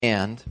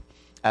And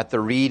at the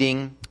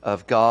reading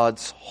of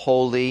God's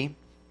holy,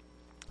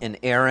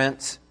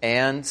 inerrant,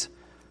 and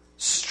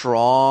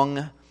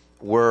strong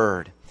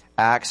word.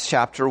 Acts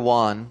chapter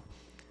 1,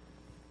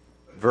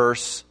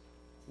 verse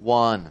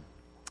 1.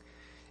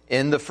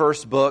 In the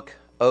first book,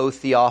 O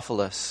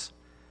Theophilus,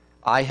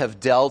 I have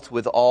dealt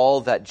with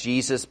all that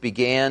Jesus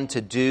began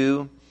to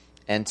do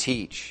and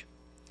teach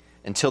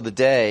until the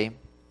day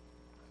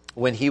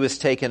when he was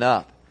taken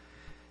up,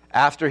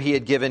 after he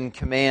had given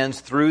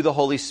commands through the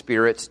Holy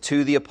Spirit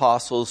to the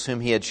apostles whom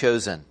he had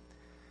chosen.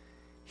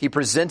 He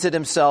presented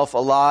himself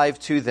alive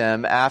to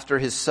them after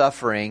his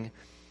suffering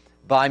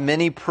by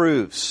many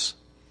proofs,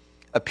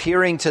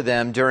 appearing to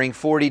them during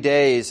 40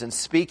 days and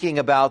speaking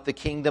about the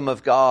kingdom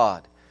of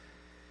God.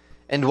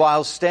 And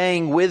while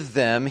staying with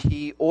them,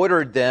 he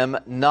ordered them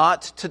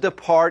not to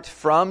depart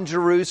from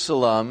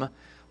Jerusalem,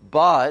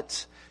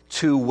 but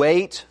to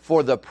wait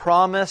for the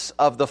promise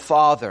of the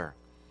Father,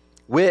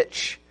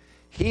 which,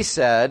 he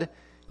said,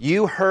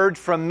 you heard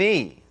from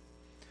me.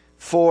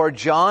 For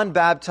John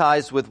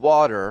baptized with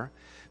water,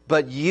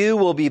 but you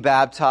will be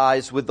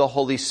baptized with the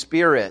Holy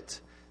Spirit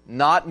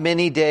not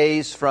many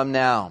days from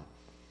now.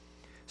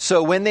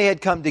 So when they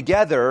had come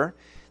together,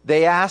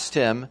 they asked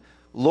him,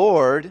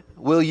 Lord,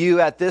 will you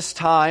at this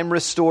time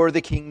restore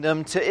the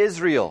kingdom to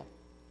Israel?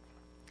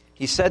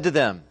 He said to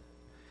them,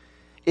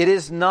 it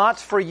is not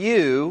for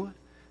you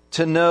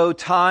to know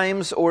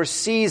times or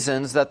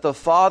seasons that the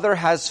Father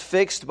has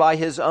fixed by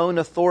his own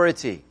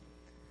authority.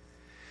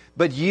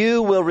 But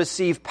you will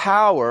receive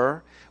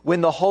power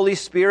when the Holy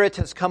Spirit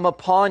has come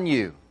upon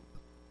you,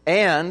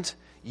 and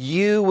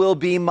you will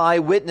be my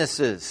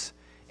witnesses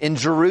in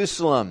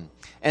Jerusalem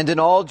and in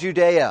all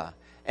Judea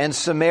and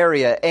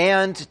Samaria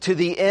and to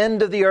the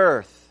end of the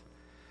earth.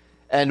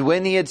 And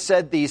when he had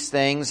said these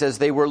things, as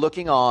they were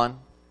looking on,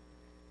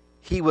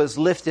 he was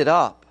lifted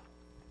up,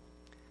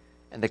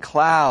 and the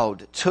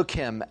cloud took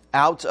him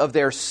out of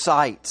their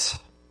sight.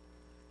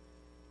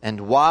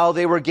 And while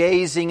they were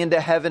gazing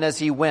into heaven as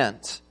he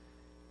went,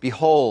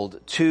 behold,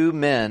 2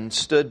 men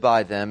stood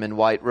by them in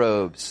white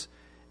robes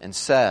and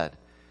said,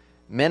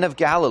 Men of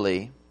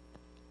Galilee,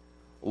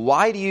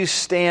 why do you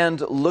stand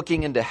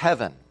looking into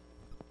heaven?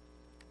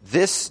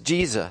 This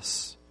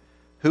Jesus,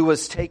 who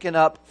was taken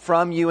up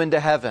from you into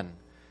heaven,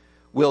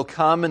 will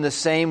come in the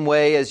same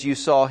way as you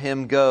saw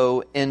him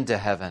go into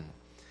heaven.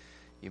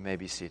 You may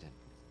be seated.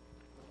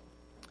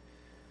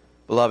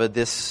 Beloved,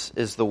 this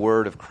is the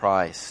word of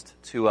Christ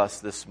to us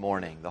this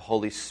morning. The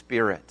Holy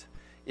Spirit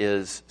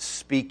is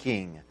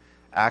speaking,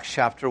 Acts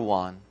chapter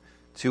 1,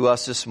 to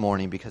us this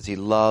morning because he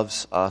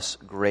loves us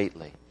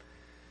greatly.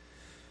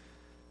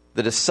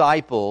 The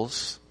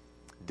disciples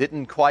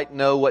didn't quite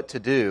know what to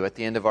do at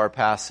the end of our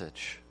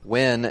passage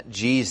when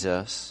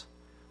Jesus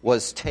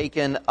was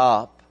taken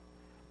up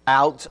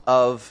out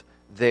of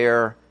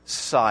their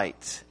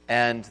sight.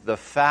 And the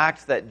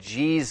fact that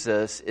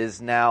Jesus is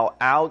now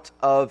out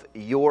of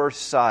your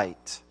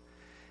sight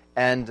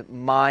and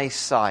my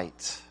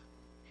sight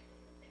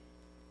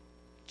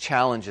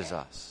challenges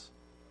us.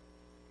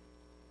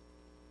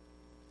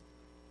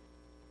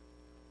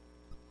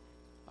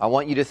 I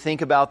want you to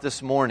think about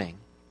this morning.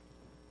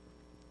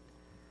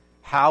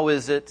 How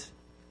is it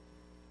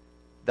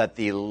that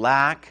the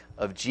lack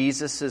of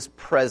Jesus'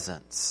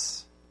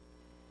 presence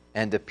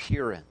and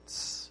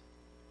appearance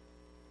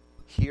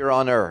here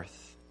on earth,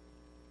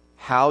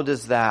 how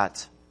does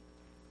that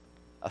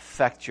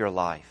affect your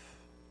life?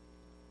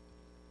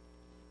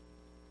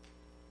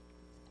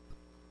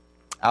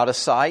 Out of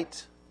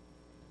sight?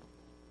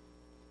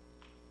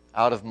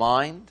 Out of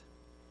mind?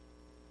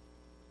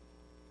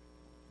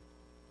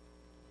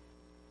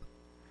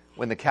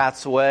 When the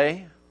cat's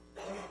away,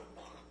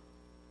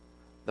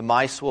 the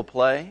mice will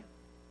play.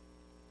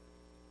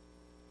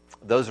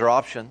 Those are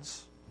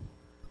options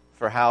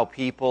for how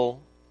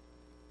people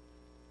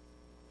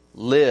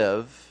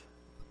live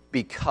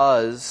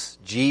because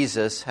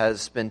Jesus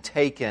has been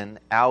taken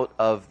out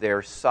of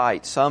their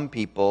sight. Some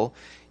people,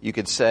 you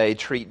could say,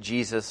 treat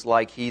Jesus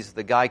like he's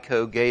the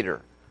Geico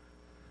gator.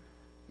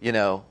 You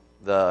know,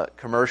 the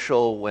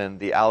commercial when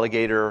the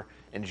alligator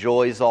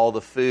enjoys all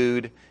the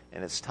food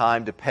and it's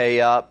time to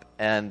pay up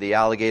and the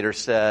alligator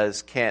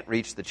says, can't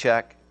reach the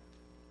check.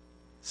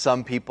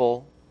 Some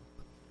people,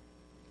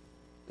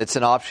 it's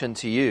an option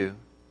to you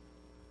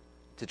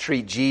to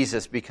treat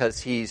Jesus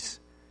because he's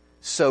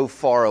so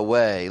far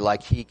away,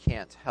 like he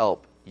can't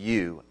help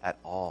you at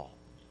all.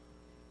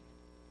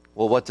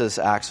 Well, what does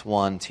Acts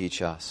 1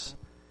 teach us?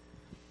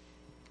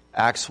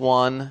 Acts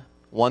 1,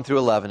 1 through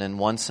 11, in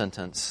one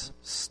sentence,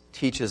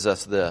 teaches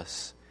us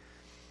this.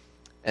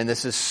 And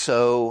this is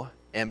so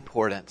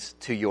important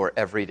to your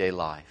everyday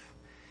life.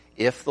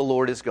 If the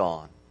Lord is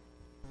gone,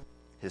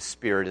 his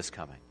Spirit is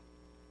coming.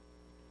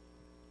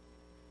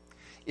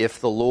 If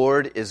the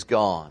Lord is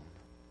gone,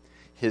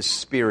 his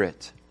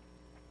Spirit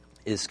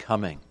is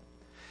coming.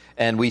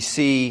 And we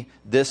see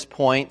this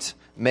point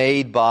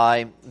made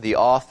by the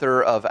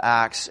author of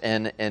Acts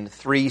in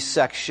 3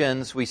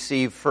 sections. We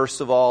see,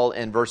 first of all,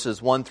 in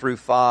verses 1 through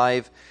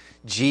 5,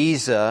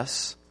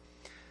 Jesus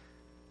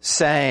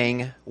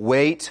saying,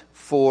 wait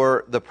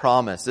for the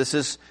promise. This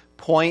is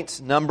point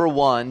number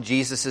one.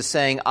 Jesus is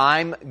saying,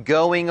 I'm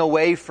going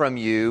away from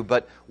you,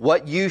 but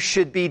what you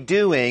should be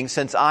doing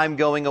since I'm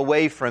going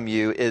away from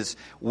you is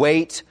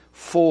wait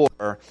for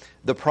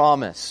the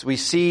promise. We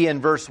see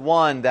in verse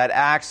 1 that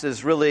Acts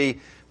is really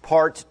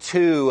part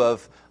 2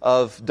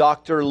 of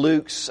Dr.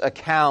 Luke's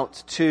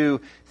account to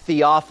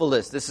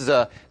Theophilus. This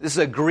is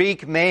a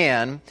Greek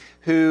man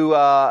who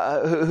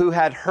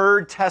had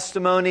heard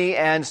testimony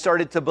and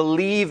started to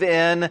believe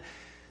in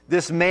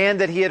this man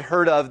that he had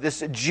heard of,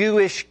 this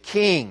Jewish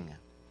king.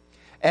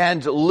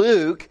 And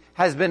Luke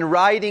has been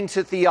writing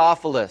to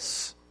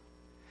Theophilus,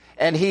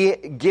 and he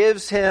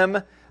gives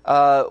him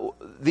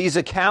these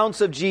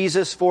accounts of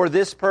Jesus for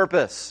this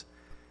purpose.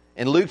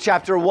 In Luke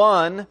chapter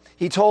 1,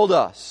 he told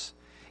us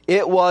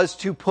it was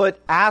to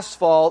put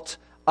asphalt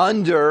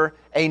under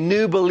a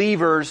new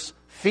believer's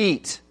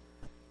feet.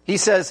 He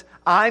says,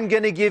 I'm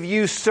going to give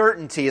you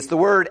certainty. It's the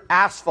word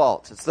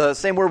asphalt. It's the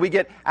same word we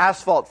get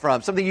asphalt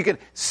from, something you can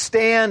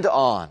stand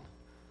on.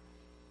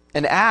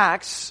 And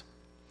Acts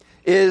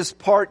is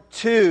part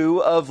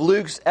 2 of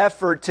Luke's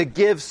effort to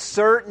give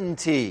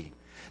certainty,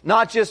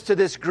 not just to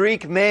this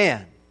Greek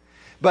man,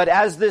 but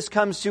as this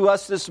comes to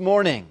us this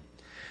morning,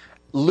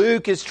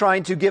 Luke is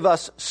trying to give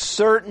us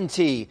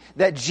certainty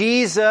that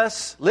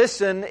Jesus,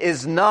 listen,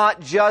 is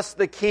not just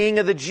the King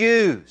of the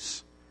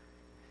Jews.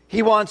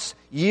 He wants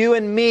you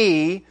and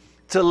me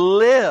to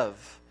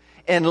live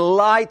in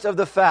light of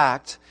the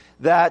fact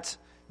that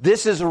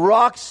this is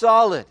rock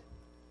solid,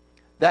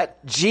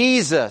 that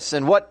Jesus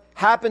and what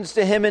happens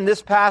to him in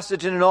this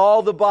passage and in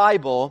all the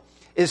Bible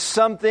is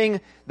something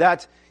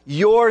that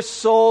your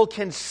soul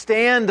can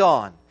stand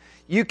on.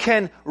 You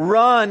can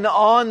run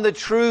on the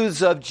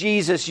truths of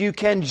Jesus. You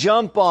can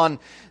jump on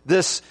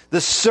the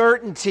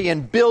certainty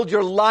and build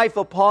your life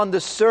upon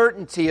the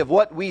certainty of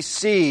what we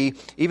see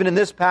even in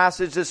this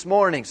passage this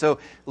morning. So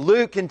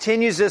Luke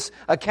continues this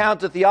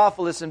account of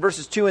Theophilus in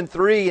verses 2 and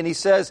 3, and he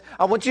says,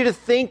 I want you to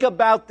think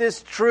about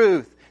this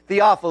truth,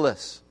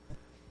 Theophilus.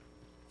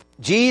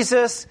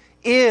 Jesus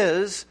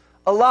is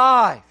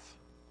alive.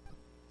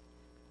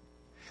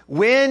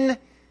 When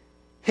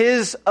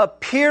His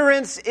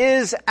appearance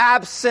is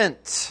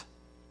absent,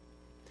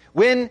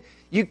 when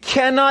you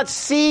cannot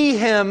see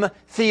Him,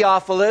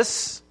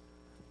 Theophilus,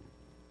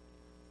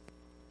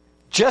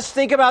 just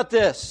think about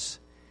this.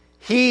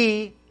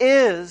 He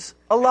is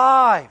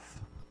alive.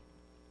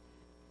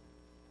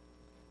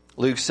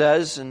 Luke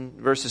says in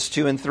verses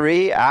 2 and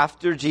 3,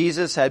 after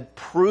Jesus had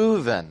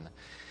proven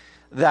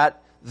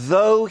that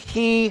though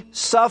He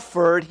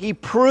suffered, He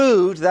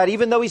proved that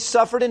even though He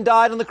suffered and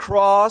died on the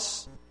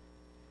cross,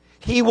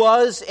 He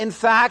was, in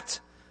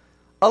fact,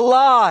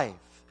 alive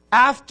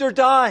after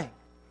dying.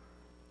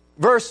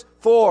 Verse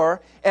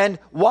 4, and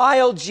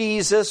while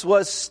Jesus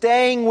was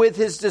staying with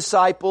His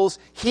disciples,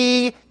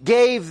 He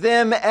gave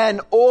them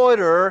an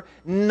order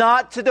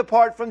not to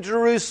depart from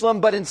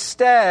Jerusalem, but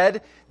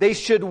instead they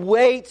should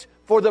wait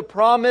for the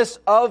promise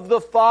of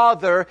the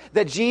Father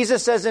that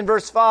Jesus says in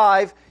verse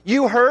 5,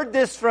 you heard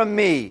this from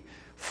me,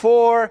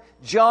 for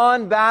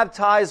John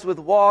baptized with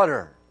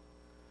water,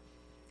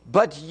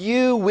 but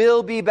you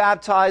will be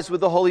baptized with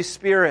the Holy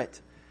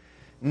Spirit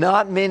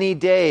not many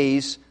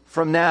days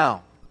from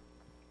now.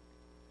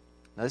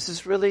 Now, this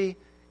is really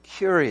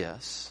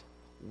curious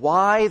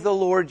why the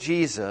Lord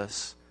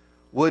Jesus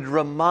would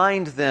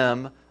remind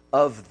them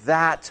of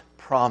that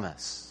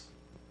promise.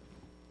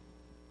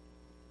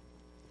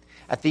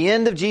 At the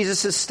end of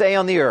Jesus' stay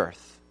on the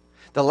earth,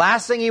 the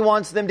last thing He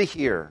wants them to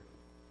hear,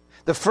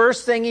 the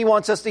first thing He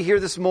wants us to hear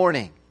this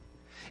morning,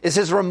 is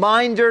His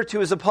reminder to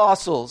His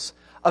apostles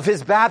of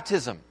His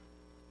baptism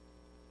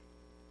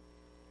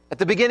at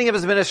the beginning of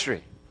His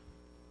ministry.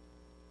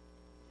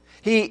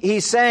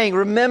 He's saying,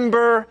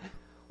 remember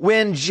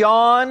when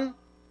John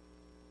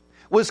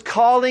was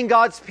calling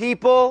God's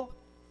people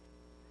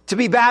to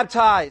be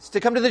baptized, to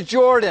come to the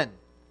Jordan.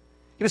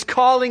 He was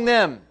calling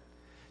them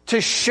to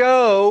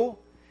show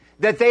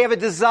that they have a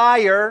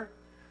desire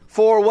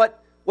for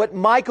what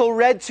Michael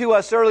read to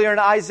us earlier in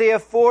Isaiah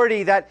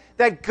 40,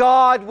 that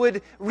God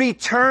would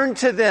return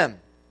to them.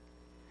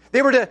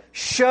 They were to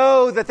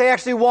show that they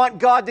actually want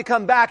God to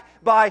come back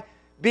by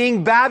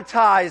being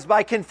baptized,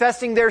 by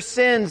confessing their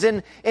sins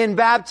in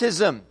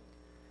baptism.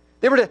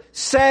 They were to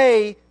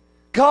say,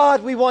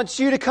 God, we want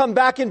you to come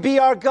back and be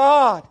our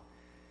God.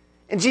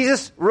 And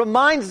Jesus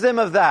reminds them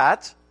of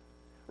that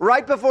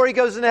right before He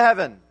goes into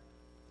heaven.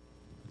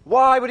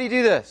 Why would He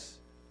do this?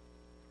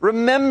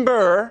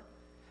 Remember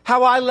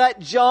how I let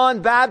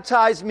John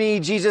baptize me,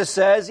 Jesus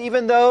says,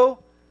 even though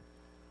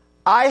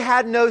I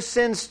had no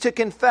sins to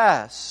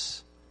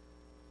confess.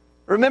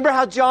 Remember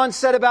how John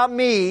said about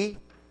me,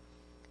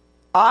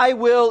 I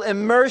will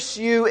immerse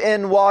you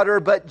in water,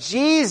 but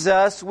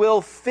Jesus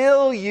will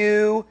fill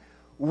you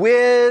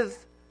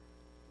with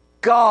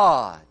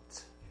God.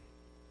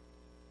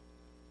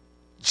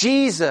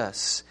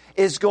 Jesus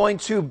is going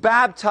to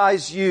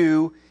baptize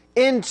you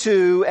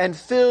into and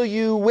fill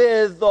you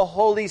with the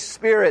Holy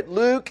Spirit.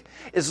 Luke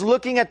is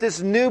looking at this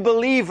new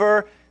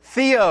believer,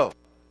 Theo.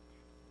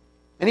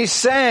 And he's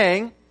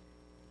saying,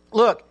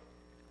 look,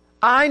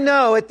 I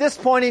know at this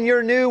point in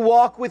your new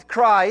walk with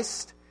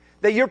Christ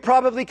that you're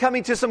probably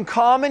coming to some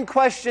common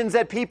questions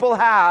that people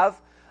have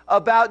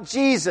about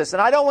Jesus.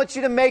 And I don't want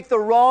you to make the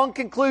wrong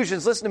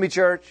conclusions. Listen to me,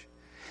 church.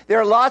 There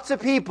are lots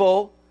of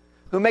people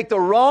who make the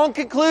wrong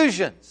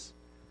conclusions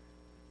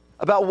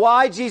about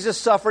why Jesus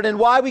suffered and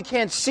why we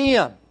can't see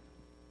Him.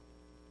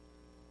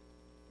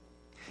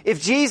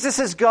 If Jesus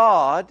is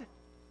God,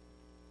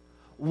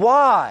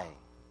 why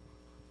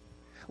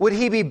would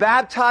He be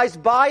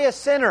baptized by a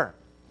sinner,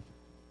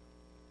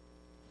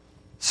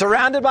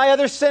 surrounded by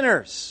other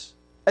sinners,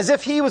 as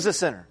if He was a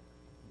sinner?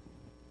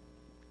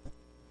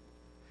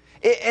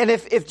 And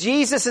if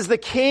Jesus is the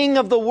King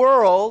of the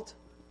world,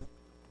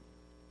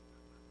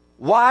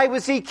 why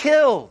was He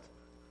killed?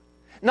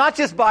 Not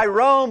just by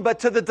Rome, but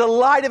to the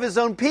delight of His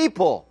own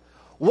people.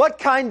 What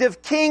kind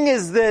of king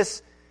is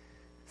this?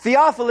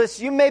 Theophilus,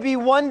 you may be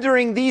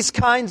wondering these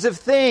kinds of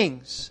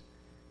things.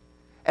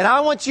 And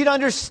I want you to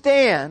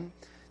understand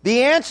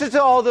the answer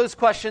to all those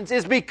questions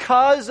is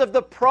because of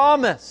the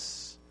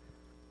promise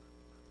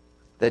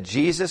that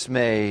Jesus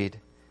made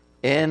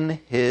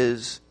in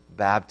His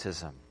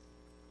baptism.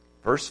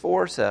 Verse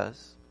 4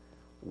 says,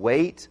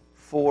 wait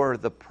for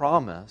the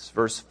promise.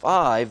 Verse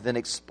 5 then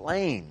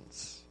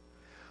explains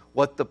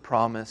what the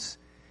promise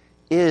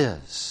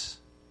is.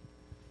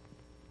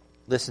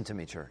 Listen to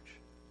me, church.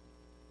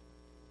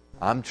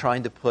 I'm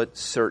trying to put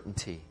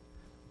certainty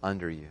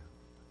under you.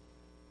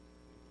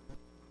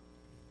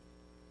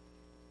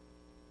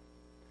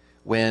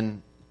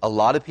 When a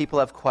lot of people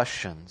have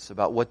questions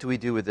about what do we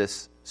do with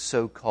this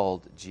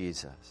so-called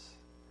Jesus,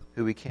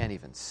 who we can't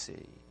even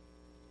see.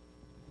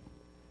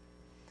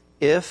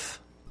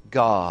 If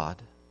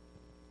God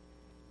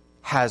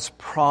has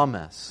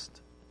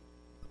promised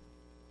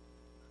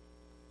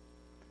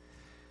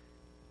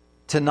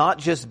to not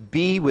just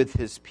be with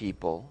His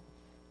people,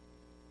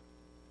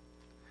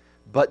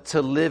 but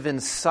to live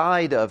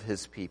inside of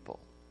His people,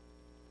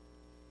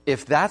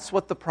 if that's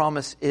what the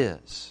promise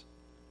is,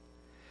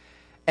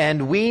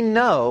 and we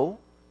know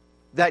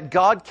that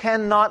God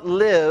cannot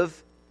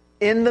live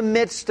in the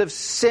midst of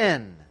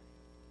sin,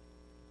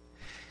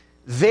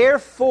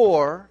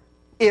 therefore,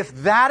 if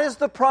that is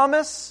the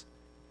promise,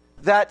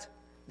 that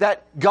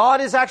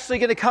God is actually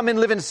going to come and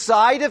live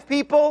inside of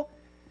people,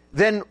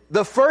 then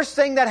the first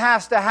thing that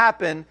has to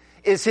happen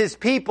is His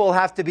people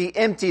have to be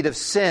emptied of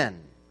sin.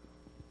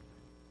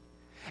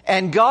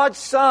 And God's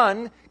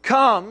Son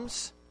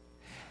comes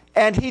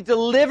and He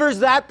delivers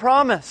that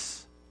promise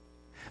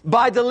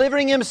by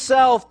delivering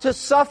Himself to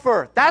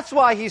suffer. That's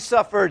why He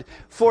suffered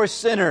for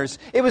sinners.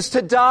 It was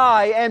to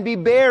die and be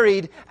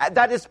buried.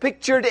 That is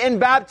pictured in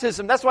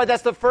baptism. That's why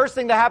that's the first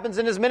thing that happens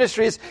in His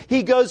ministry is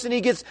He goes and He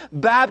gets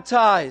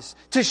baptized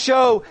to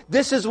show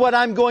this is what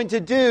I'm going to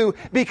do,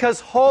 because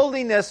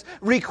holiness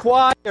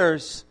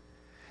requires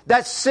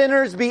that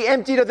sinners be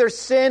emptied of their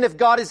sin if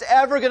God is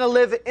ever going to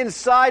live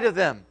inside of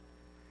them.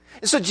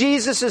 And so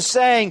Jesus is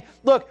saying,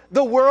 look,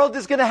 the world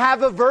is going to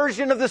have a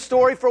version of the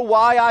story for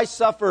why I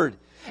suffered,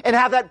 and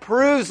how that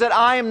proves that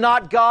I am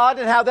not God,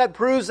 and how that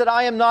proves that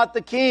I am not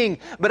the King.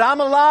 But I'm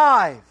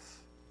alive.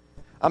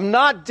 I'm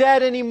not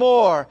dead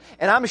anymore.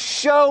 And I'm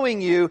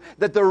showing you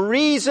that the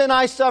reason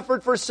I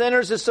suffered for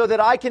sinners is so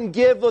that I can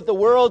give what the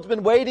world's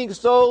been waiting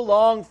so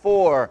long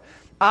for.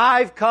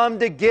 I've come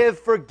to give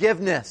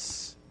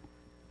forgiveness.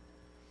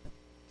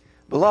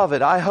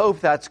 Beloved, I hope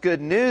that's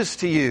good news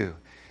to you.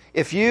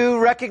 If you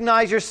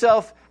recognize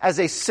yourself as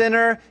a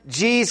sinner,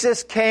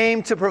 Jesus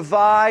came to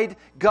provide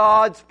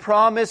God's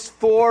promise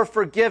for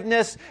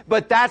forgiveness,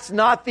 but that's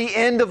not the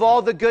end of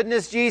all the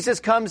goodness Jesus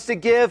comes to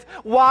give.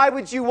 Why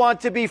would you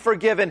want to be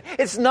forgiven?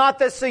 It's not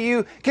that so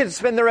you can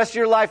spend the rest of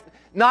your life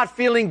not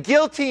feeling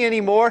guilty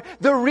anymore.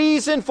 The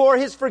reason for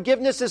His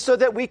forgiveness is so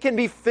that we can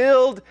be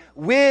filled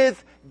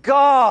with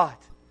God.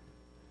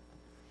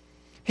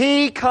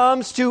 He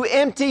comes to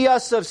empty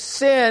us of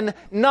sin,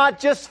 not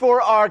just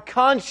for our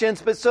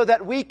conscience, but so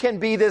that we can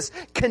be this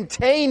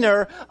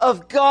container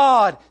of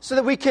God, so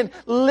that we can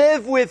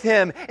live with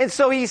Him. And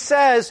so He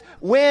says,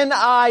 when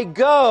I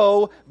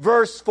go,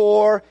 verse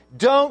 4,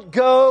 don't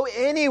go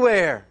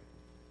anywhere.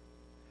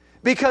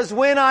 Because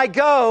when I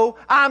go,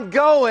 I'm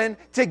going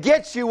to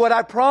get you what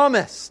I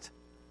promised.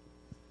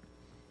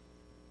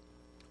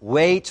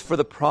 Wait for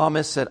the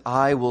promise that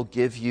I will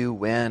give you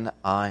when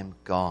I'm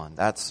gone.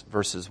 That's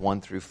verses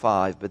 1 through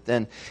 5. But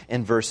then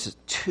in verses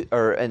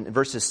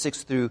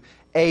 6 through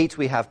 8,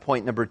 we have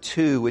point number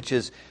 2, which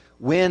is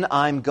when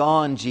I'm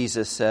gone,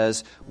 Jesus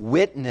says,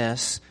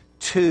 witness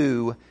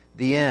to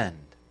the end.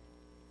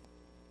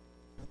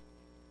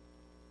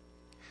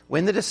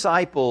 When the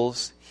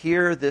disciples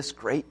hear this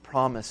great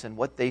promise and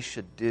what they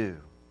should do,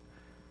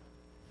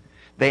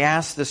 they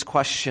ask this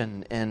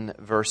question in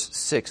verse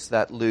 6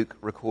 that Luke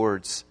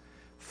records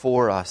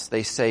for us.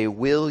 They say,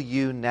 will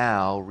you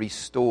now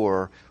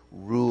restore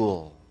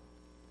rule?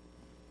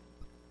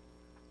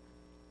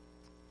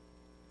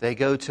 They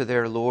go to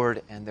their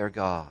Lord and their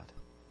God.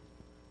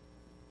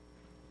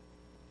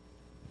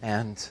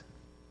 And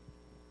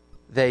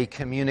they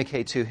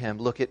communicate to him,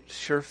 look, it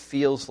sure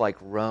feels like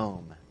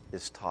Rome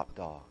is top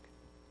dog.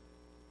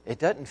 It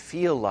doesn't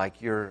feel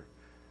like you're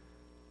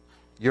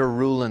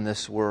ruling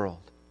this world.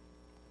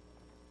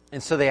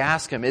 And so they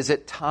ask him, is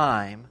it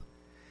time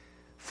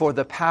for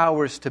the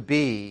powers to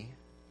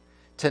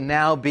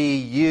now be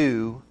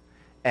you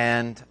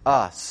and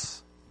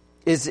us?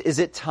 Is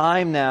it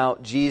time now,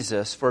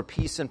 Jesus, for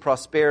peace and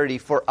prosperity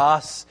for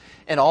us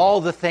and all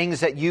the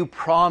things that you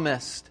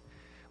promised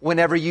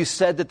whenever you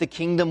said that the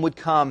kingdom would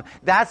come?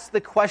 That's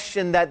the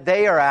question that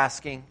they are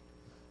asking.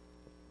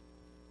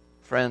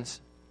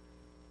 Friends,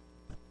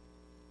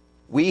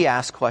 we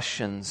ask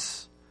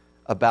questions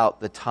about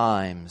the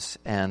times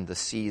and the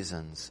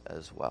seasons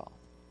as well.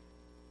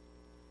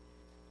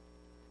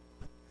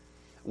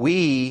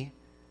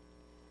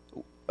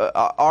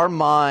 Our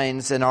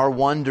minds and our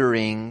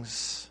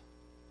wonderings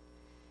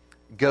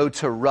go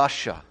to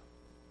Russia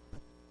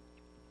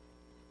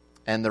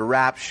and the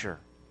rapture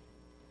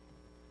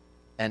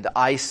and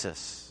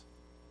ISIS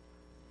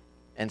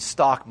and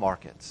stock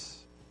markets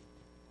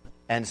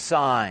and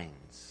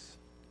signs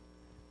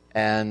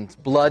and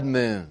blood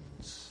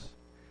moons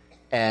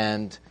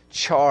and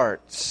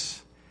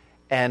charts.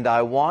 And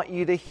I want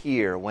you to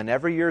hear,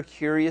 whenever you're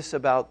curious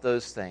about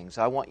those things,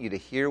 I want you to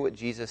hear what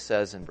Jesus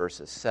says in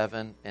verses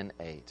 7 and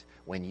 8.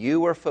 When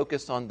you are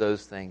focused on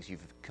those things,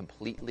 you've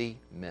completely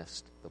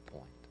missed the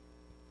point.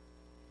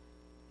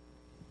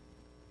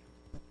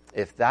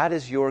 If that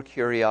is your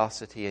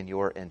curiosity and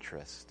your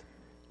interest,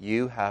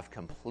 you have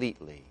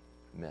completely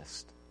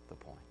missed the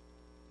point.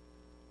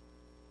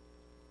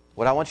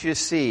 What I want you to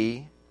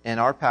see in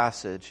our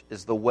passage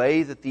is the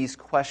way that these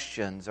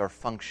questions are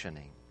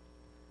functioning.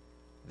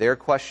 Their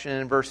question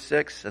in verse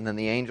 6 and then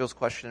the angel's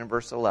question in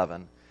verse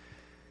 11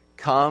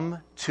 come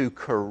to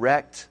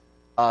correct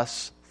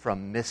us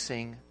from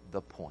missing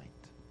the point.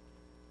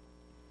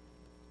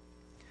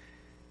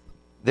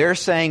 They're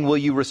saying, will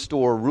you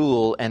restore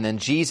rule? And then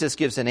Jesus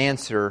gives an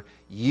answer,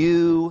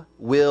 you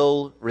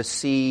will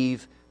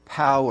receive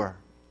power.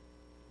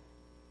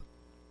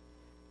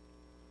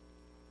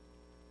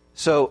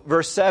 So,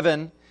 verse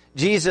 7,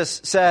 Jesus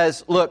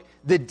says, look,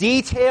 the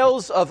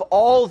details of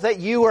all that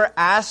you are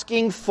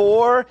asking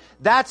for,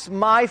 that's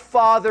my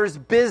Father's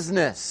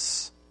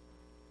business.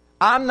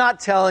 I'm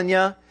not telling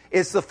you.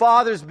 It's the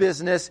Father's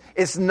business.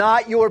 It's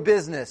not your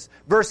business.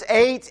 Verse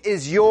 8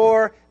 is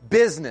your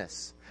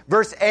business.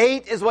 Verse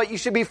 8 is what you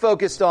should be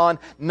focused on,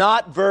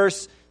 not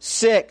verse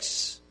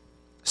 6.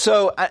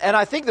 So, and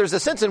I think there's a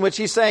sense in which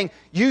he's saying,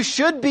 you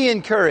should be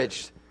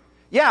encouraged.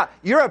 Yeah,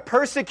 you're a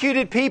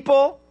persecuted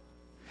people,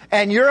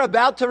 and you're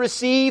about to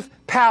receive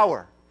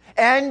power.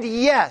 And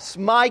yes,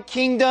 my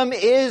kingdom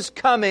is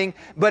coming,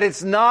 but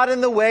it's not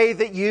in the way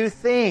that you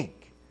think.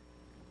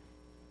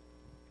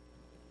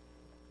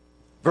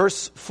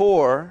 Verse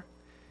 4,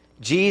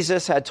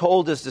 Jesus had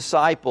told his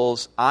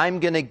disciples, I'm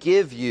going to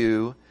give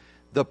you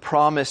the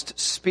promised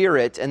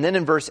Spirit. And then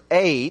in verse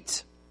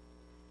 8,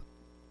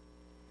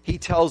 he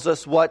tells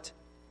us what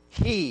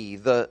he,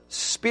 the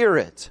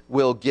Spirit,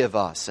 will give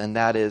us, and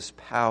that is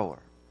power.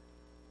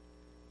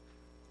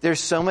 There's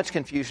so much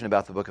confusion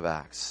about the book of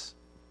Acts.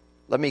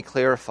 Let me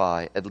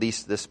clarify at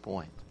least this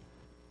point.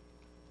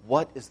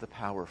 What is the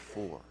power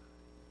for?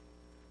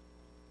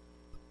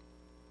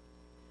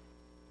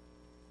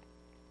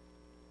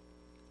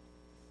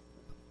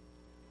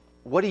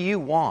 What do you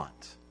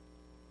want?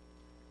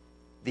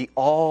 The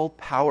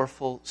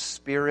all-powerful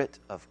Spirit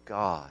of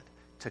God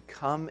to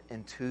come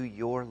into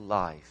your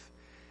life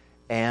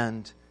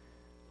and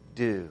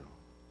do.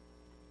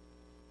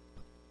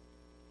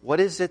 What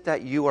is it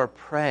that you are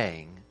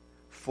praying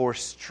for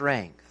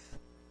strength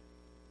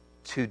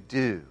to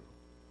do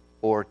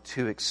or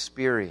to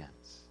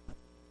experience?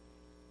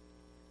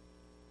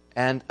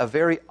 And a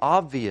very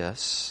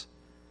obvious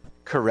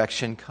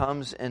correction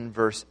comes in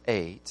verse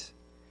 8.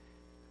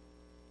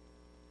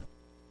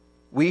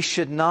 We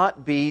should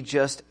not be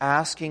just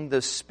asking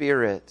the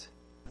Spirit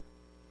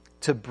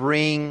to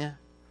bring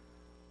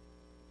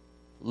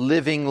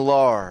living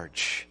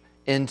large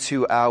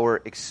into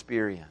our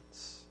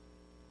experience.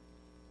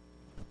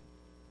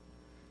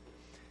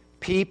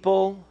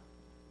 People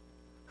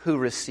who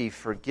receive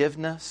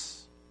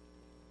forgiveness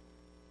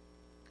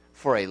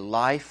for a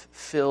life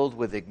filled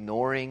with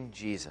ignoring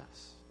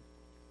Jesus,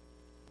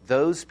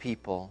 those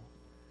people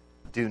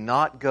do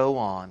not go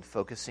on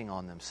focusing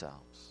on themselves.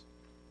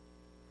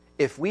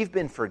 If we've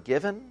been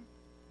forgiven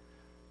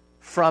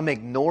from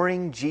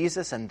ignoring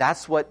Jesus, and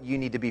that's what you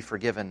need to be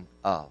forgiven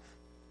of,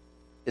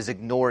 is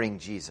ignoring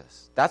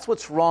Jesus. That's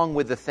what's wrong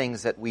with the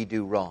things that we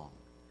do wrong,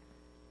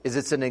 is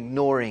it's an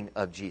ignoring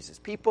of Jesus.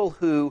 People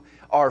who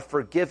are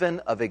forgiven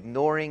of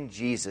ignoring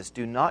Jesus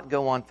do not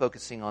go on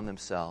focusing on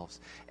themselves,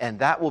 and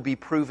that will be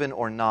proven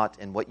or not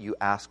in what you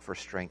ask for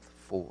strength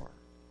for.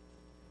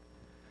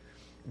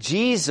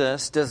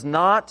 Jesus does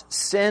not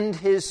send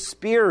His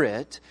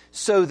Spirit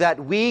so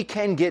that we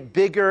can get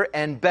bigger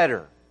and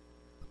better,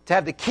 to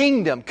have the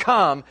kingdom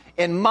come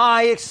in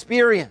my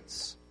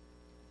experience.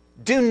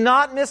 Do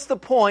not miss the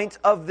point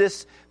of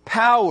this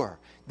power.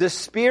 The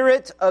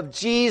Spirit of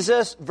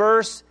Jesus,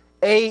 verse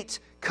 8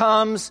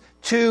 comes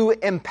to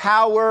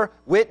empower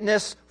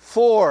witness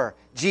for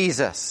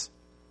Jesus.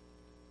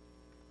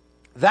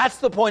 That's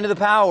the point of the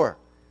power.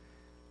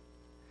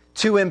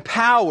 To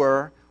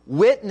empower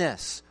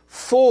witness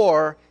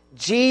for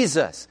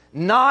Jesus.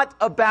 Not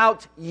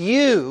about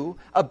you,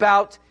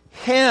 about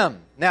Him.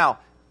 Now,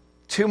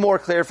 2 more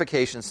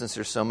clarifications since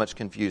there's so much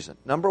confusion.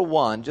 Number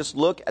 1, just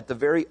look at the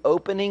very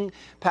opening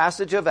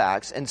passage of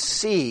Acts and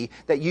see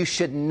that you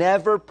should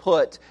never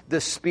put the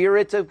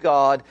Spirit of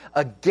God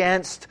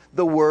against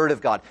the Word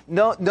of God.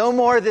 No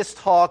more of this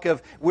talk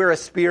of we're a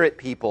Spirit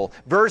people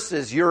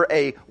versus you're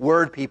a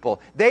Word people.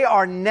 They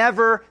are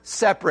never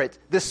separate.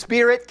 The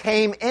Spirit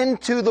came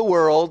into the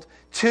world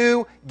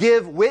to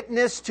give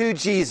witness to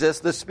Jesus.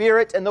 The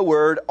Spirit and the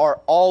Word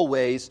are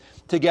always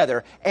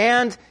together.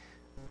 And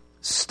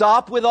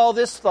stop with all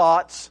this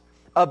thoughts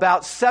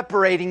about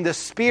separating the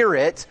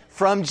Spirit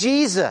from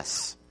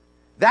Jesus.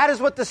 That is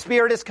what the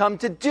Spirit has come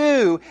to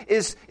do,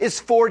 is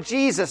for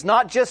Jesus,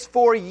 not just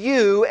for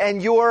you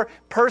and your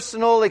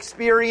personal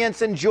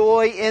experience and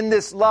joy in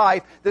this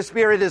life. The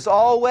Spirit is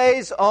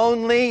always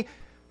only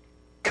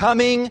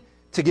coming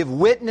to give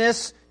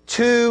witness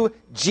to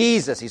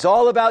Jesus. He's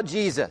all about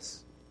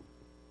Jesus.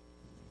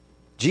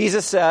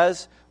 Jesus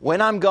says,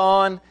 when I'm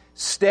gone,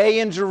 stay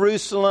in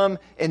Jerusalem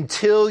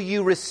until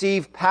you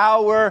receive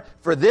power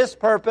for this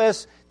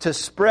purpose, to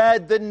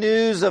spread the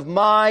news of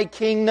my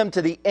kingdom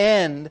to the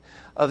end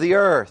of the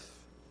earth.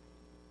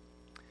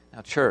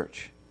 Now,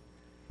 church,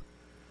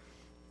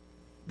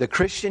 the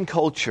Christian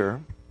culture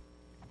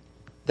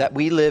that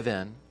we live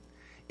in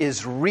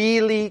is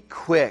really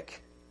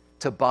quick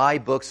to buy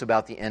books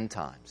about the end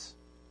times.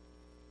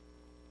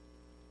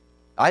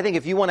 I think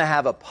if you want to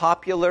have a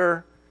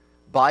popular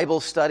Bible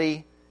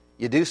study,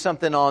 you do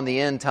something on the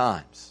end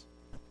times.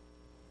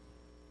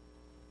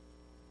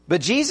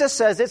 But Jesus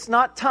says it's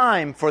not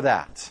time for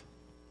that.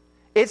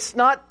 It's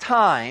not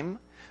time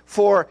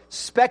for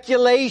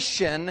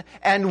speculation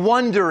and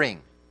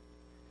wondering.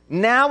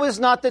 Now is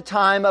not the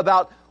time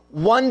about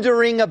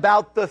wondering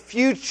about the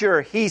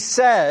future, he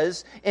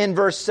says in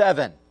verse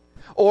 7.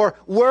 Or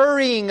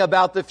worrying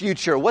about the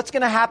future. What's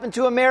going to happen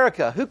to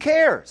America? Who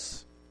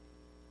cares?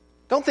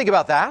 Don't think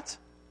about that.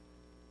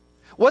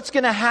 What's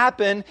going to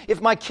happen if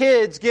my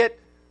kids get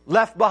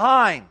left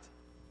behind?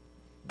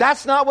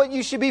 That's not what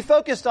you should be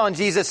focused on,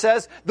 Jesus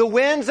says. The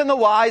winds and the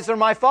wise are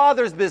my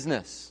Father's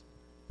business.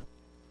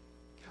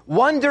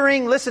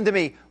 Wondering, listen to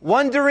me,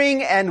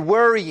 wondering and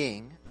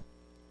worrying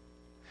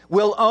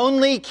will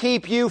only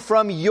keep you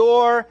from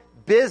your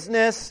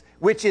business,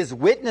 which is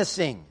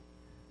witnessing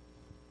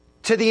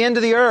to the end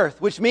of the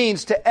earth, which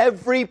means to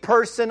every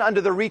person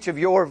under the reach of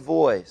your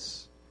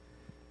voice.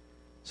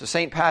 So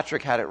St.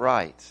 Patrick had it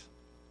right.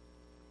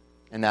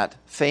 And that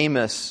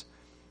famous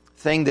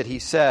thing that he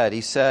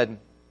said,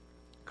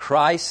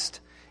 Christ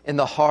in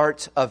the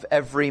heart of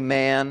every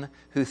man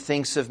who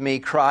thinks of me,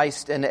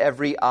 Christ in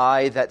every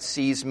eye that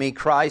sees me,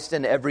 Christ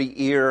in every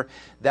ear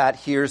that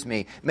hears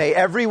me. May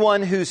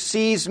everyone who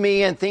sees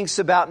me and thinks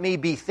about me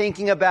be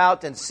thinking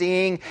about and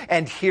seeing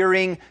and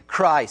hearing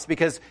Christ.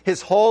 Because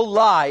his whole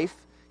life,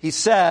 he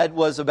said,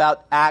 was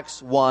about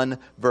Acts 1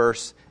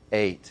 verse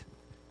 8.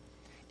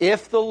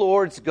 If the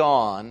Lord's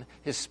gone,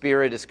 His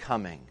Spirit is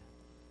coming.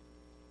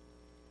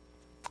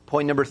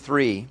 Point number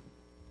 3,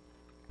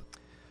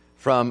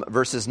 from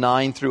verses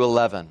 9 through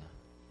 11.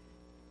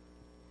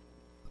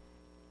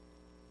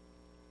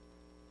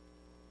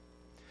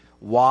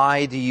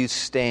 Why do you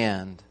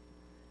stand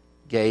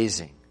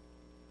gazing?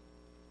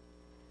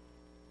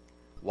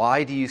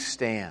 Why do you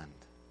stand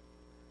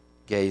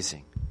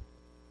gazing?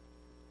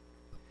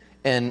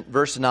 In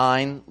verse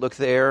 9, look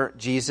there,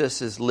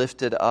 Jesus is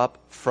lifted up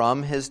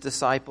from His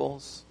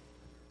disciples.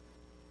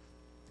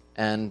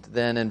 And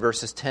then in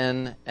verses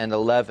 10 and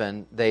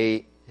 11,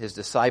 His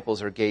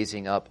disciples are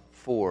gazing up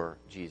for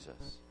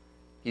Jesus.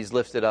 He's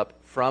lifted up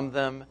from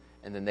them,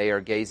 and then they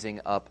are gazing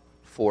up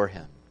for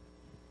Him.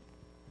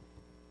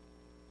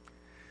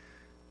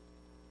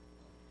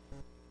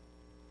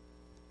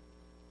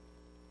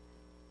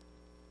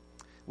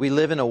 We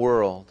live in a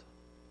world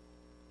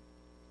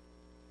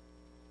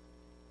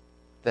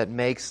that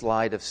makes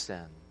light of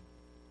sin.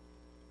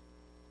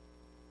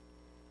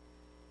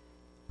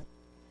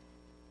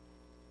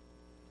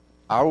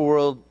 Our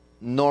world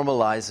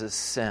normalizes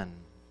sin.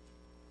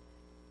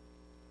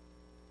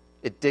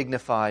 It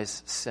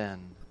dignifies sin.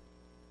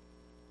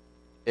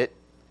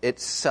 It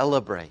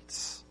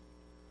celebrates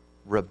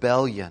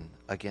rebellion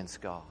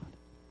against God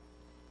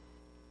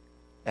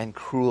and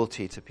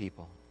cruelty to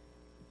people.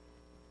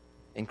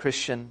 And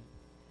Christian,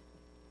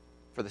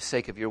 for the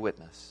sake of your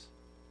witness,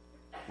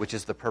 which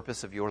is the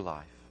purpose of your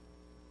life,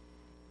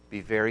 be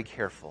very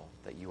careful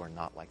that you are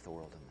not like the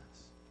world in this.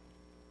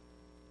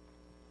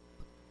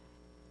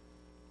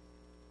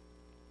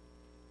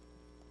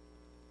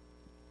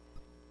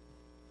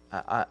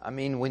 I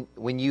mean,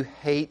 when you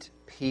hate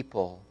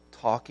people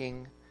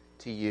talking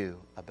to you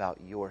about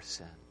your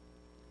sin,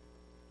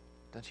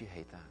 don't you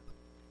hate that?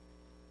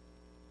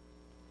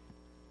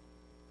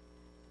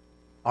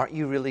 Aren't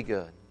you really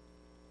good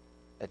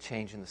at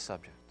changing the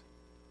subject?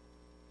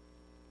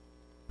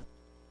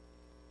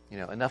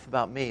 enough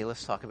about me.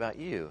 Let's talk about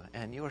you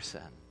and your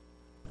sin.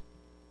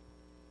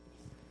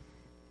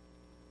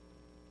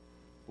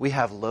 We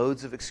have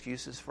loads of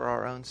excuses for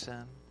our own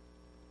sin.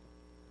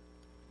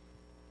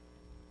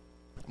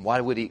 Why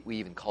would we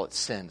even call it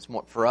sin?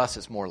 For us,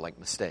 it's more like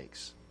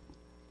mistakes.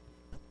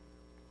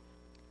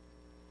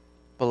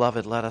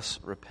 Beloved, let us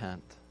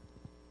repent.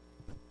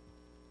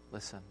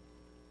 Listen,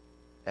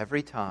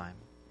 every time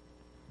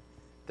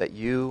that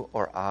you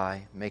or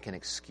I make an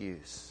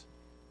excuse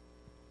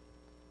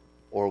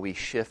or we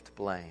shift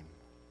blame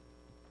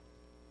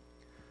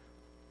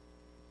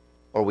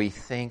or we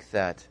think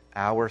that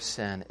our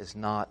sin is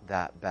not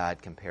that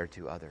bad compared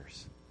to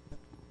others,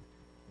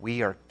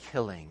 we are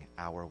killing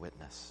our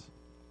witness.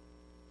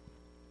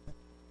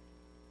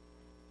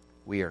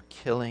 We are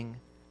killing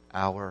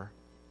our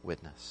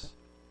witness.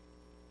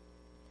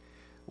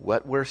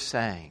 What we're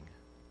saying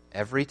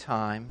every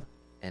time,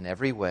 in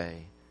every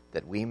way,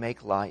 that we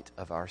make light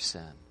of our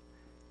sin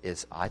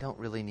is, I don't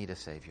really need a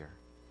Savior,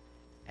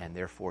 and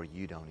therefore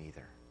you don't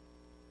either.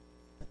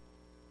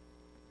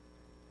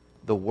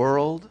 The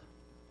world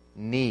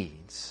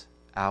needs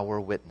our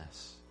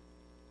witness.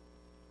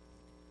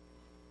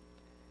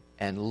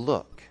 And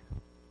look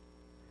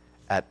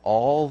at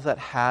all that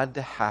had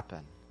to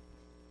happen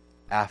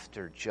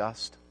after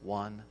just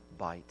one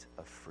bite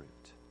of fruit.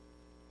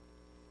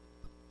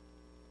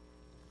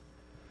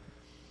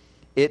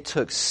 It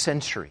took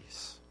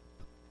centuries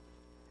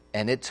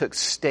and it took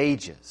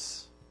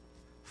stages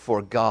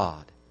for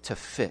God to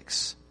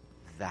fix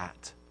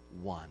that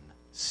one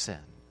sin.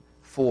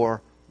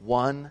 For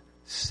one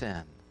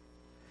sin.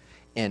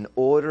 In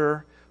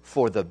order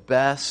for the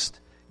best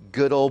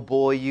good old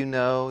boy you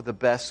know, the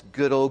best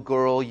good old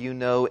girl you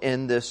know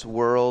in this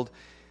world,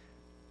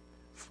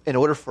 in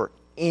order for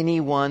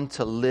anyone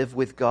to live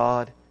with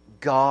God,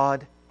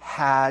 God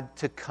had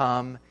to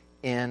come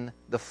in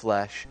the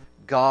flesh.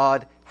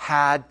 God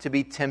had to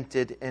be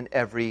tempted in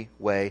every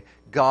way.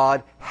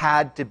 God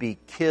had to be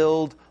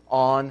killed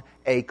on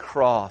a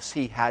cross.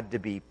 He had to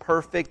be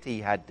perfect.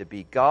 He had to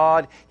be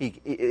God.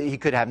 He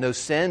could have no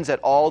sins at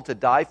all to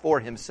die for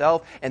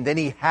himself. And then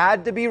he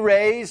had to be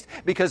raised,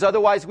 because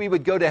otherwise we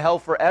would go to hell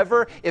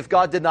forever if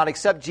God did not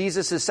accept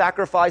Jesus'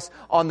 sacrifice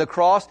on the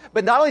cross.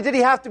 But not only did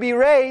he have to be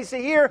raised,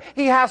 here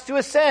he has to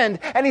ascend.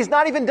 And he's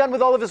not even done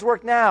with all of his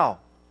work now.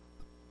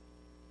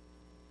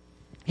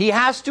 He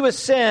has to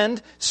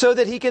ascend so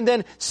that he can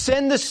then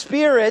send the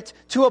Spirit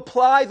to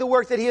apply the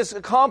work that he has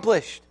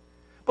accomplished.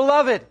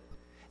 Beloved,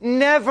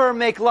 never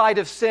make light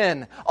of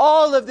sin.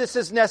 All of this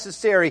is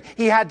necessary.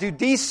 He had to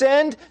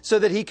descend so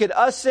that he could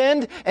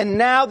ascend, and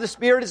now the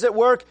Spirit is at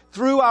work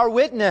through our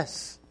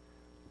witness.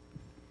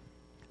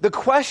 The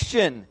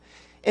question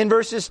in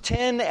verses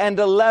 10 and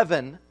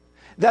 11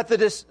 that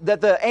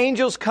the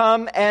angels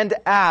come and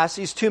ask,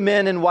 these two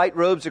men in white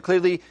robes are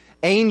clearly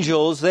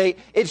angels.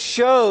 It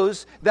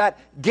shows that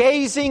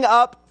gazing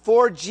up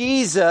for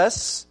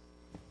Jesus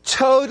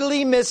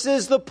totally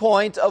misses the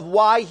point of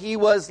why he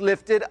was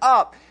lifted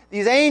up.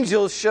 These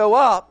angels show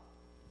up.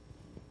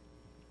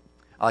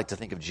 I like to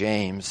think of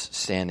James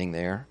standing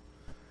there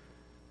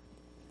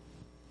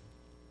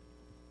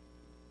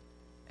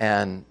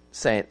and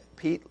saying,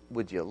 Pete,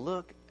 would you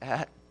look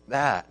at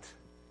that?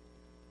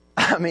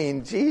 I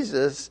mean,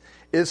 Jesus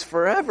is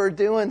forever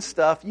doing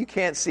stuff you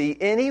can't see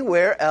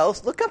anywhere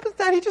else. Look up at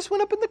that. He just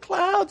went up in the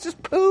clouds.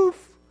 Just poof.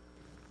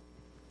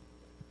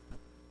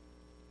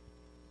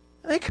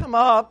 And they come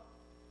up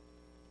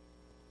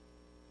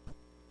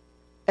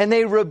and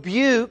they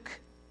rebuke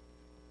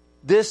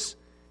this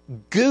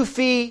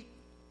goofy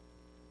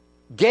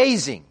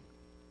gazing.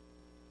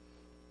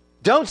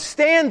 Don't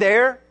stand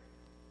there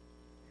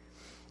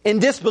in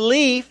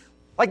disbelief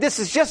like this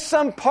is just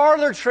some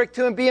parlor trick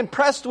to be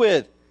impressed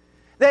with.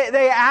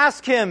 They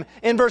ask him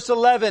in verse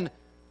 11,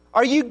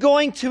 are you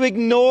going to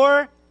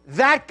ignore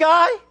that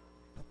guy?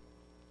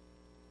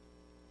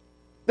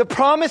 The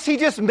promise he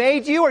just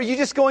made you, or are you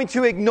just going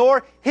to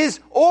ignore his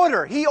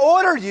order? He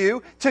ordered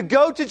you to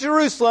go to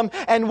Jerusalem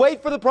and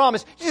wait for the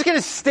promise. You're just going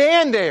to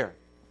stand there.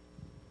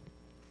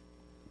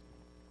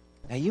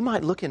 Now you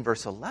might look in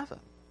verse 11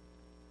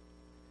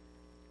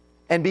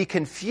 and be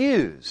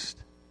confused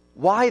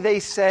why they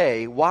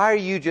say, why are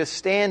you just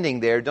standing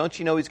there? Don't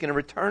you know he's going to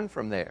return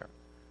from there?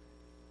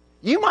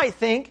 You might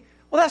think,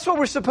 well, that's what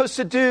we're supposed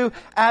to do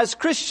as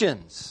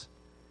Christians.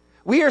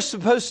 We are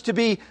supposed to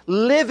be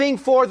living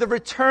for the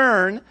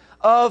return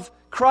of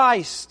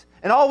Christ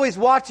and always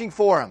watching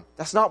for him.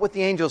 That's not what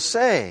the angels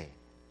say.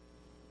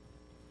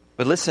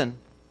 But listen.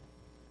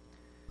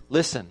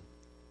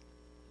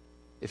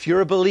 If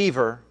you're a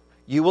believer,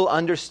 you will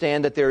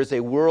understand that there is a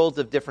world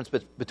of difference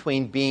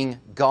between being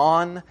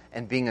gone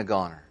and being a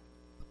goner.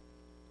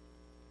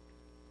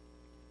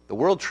 The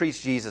world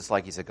treats Jesus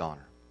like he's a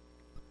goner.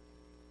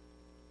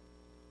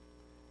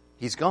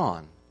 He's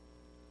gone.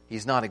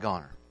 He's not a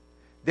goner.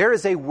 There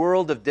is a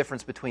world of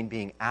difference between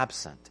being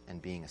absent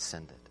and being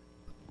ascended.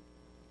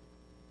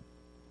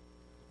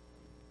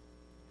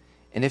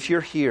 And if you're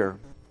here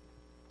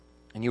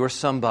and you are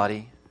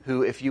somebody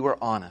who, if you are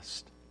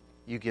honest,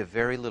 you give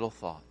very little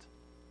thought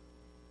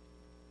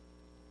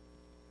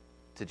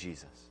to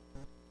Jesus.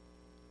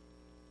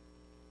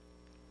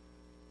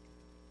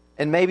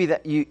 And maybe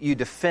that you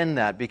defend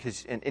that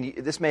because,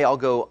 this may all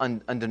go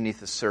underneath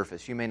the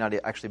surface. You may not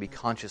actually be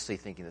consciously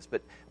thinking this,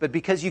 but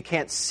because you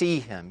can't see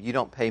him, you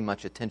don't pay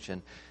much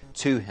attention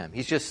to him.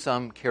 He's just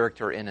some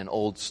character in an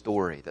old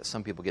story that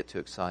some people get too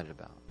excited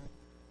about.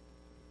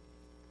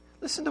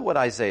 Listen to what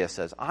Isaiah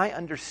says. I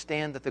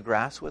understand that the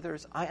grass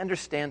withers. I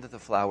understand that the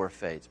flower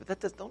fades. But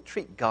don't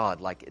treat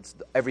God like it's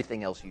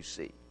everything else you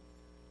see.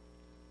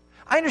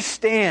 I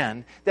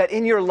understand that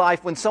in your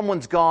life, when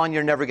someone's gone,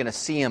 you're never going to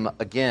see him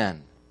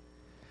again.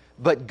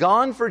 But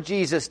gone for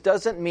Jesus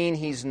doesn't mean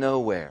he's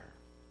nowhere.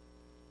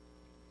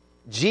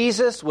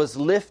 Jesus was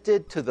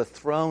lifted to the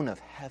throne of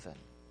heaven.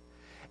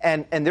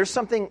 And there's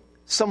something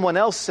someone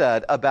else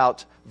said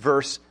about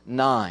verse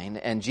 9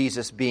 and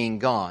Jesus being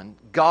gone.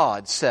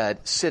 God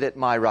said, sit at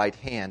my right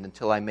hand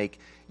until I make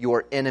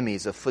your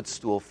enemies a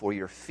footstool for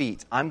your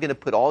feet. I'm going to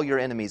put all your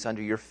enemies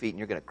under your feet and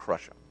you're going to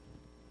crush them.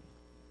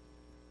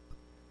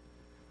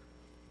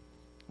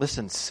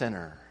 Listen,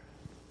 sinner.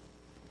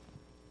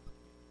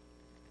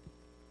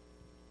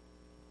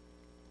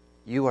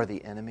 You are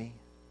the enemy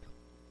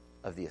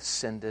of the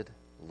ascended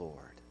Lord.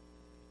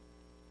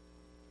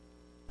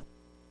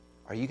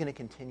 Are you going to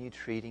continue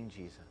treating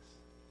Jesus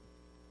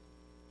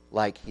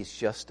like he's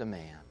just a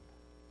man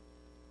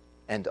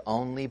and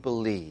only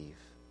believe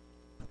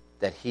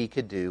that he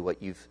could do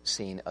what you've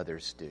seen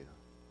others do?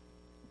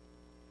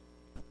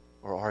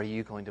 Or are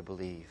you going to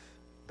believe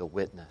the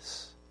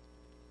witness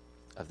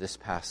of this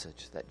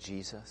passage that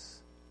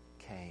Jesus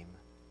came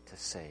to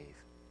save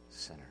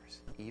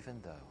sinners,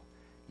 even though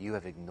you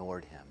have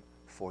ignored him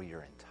for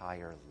your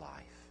entire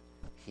life?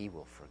 He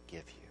will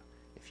forgive you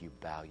if you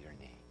bow your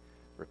knee,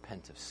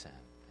 repent of sin,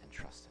 and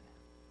trust in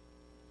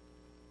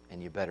him.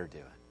 And you better do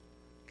it,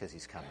 because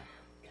he's coming.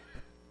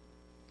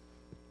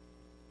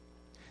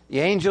 The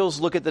angels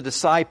look at the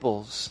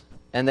disciples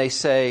and they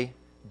say,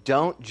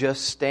 don't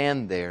just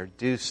stand there,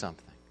 do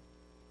something.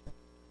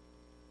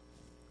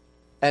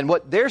 And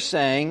what they're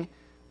saying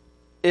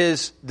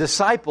is,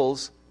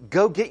 disciples,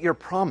 go get your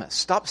promise.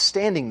 Stop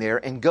standing there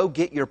and go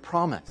get your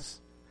promise.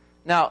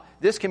 Now,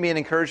 this can be an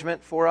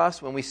encouragement for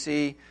us when we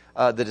see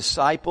the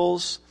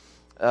disciples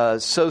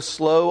so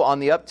slow on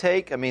the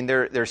uptake. I mean,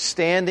 they're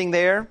standing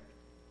there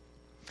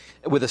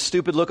with a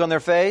stupid look on their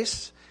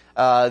face.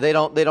 They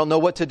don't know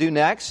what to do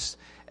next.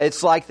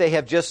 It's like they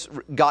have just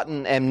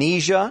gotten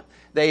amnesia.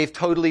 They've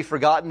totally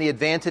forgotten the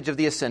advantage of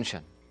the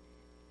ascension.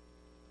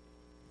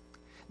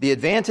 The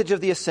advantage of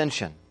the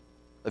ascension,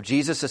 of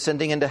Jesus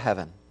ascending into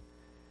heaven,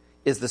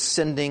 is the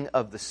sending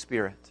of the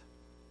Spirit.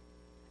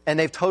 And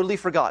they've totally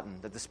forgotten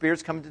that the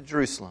Spirit's coming to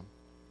Jerusalem.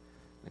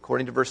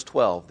 According to verse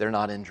 12, they're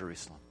not in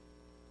Jerusalem.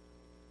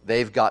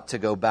 They've got to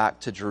go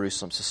back to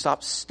Jerusalem. So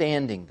stop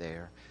standing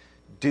there.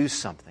 Do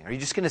something. Are you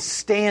just going to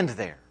stand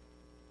there?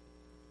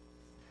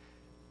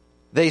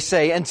 They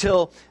say,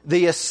 until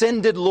the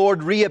ascended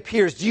Lord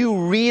reappears. Do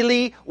you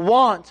really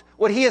want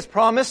what he has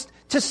promised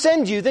to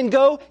send you? Then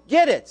go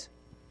get it.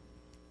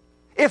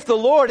 If the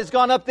Lord has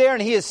gone up there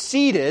and he is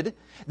seated,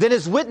 then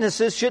his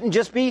witnesses shouldn't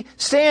just be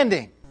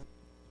standing.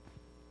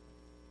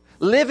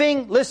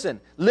 Living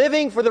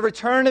for the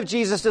return of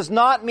Jesus does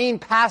not mean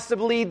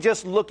passively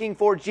just looking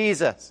for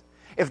Jesus.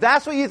 If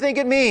that's what you think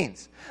it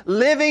means,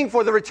 living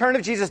for the return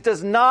of Jesus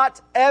does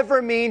not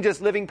ever mean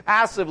just living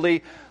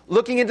passively,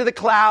 looking into the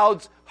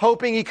clouds,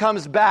 hoping he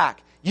comes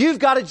back. You've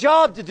got a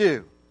job to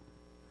do.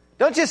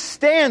 Don't just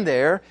stand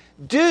there.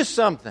 Do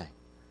something.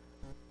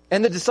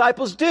 And the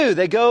disciples do.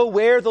 They go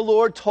where the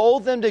Lord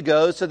told them to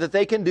go so that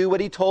they can do what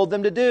he told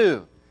them to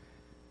do.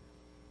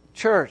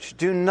 Church,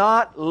 do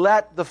not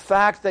let the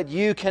fact that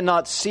you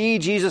cannot see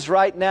Jesus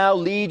right now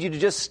lead you to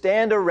just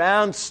stand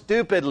around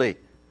stupidly.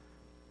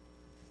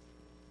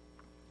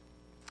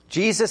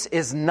 Jesus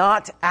is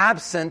not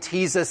absent.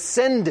 He's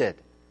ascended.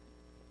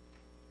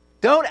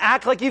 Don't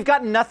act like you've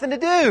got nothing to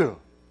do.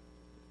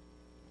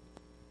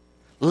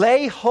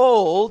 Lay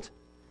hold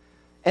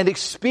and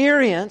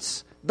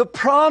experience the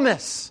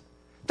promise.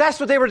 That's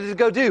what they were to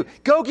go do.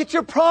 Go get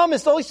your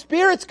promise. The Holy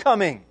Spirit's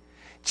coming.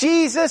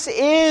 Jesus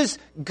is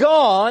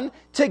gone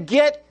to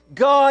get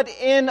God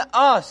in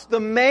us. The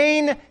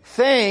main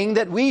thing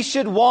that we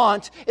should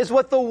want is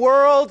what the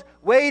world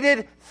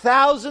waited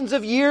thousands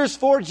of years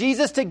for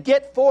Jesus to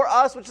get for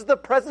us, which is the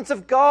presence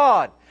of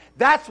God.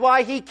 That's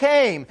why he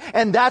came,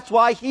 and that's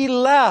why he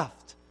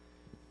left.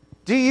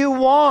 Do you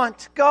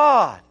want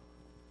God?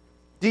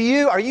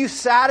 Are you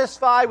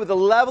satisfied with the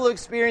level of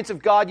experience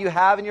of God you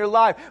have in your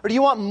life? Or do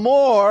you want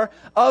more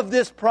of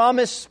this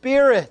promised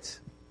Spirit?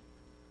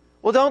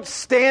 Well, don't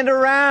stand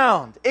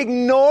around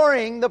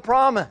ignoring the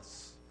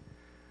promise.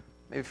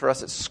 Maybe for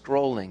us it's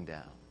scrolling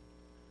down.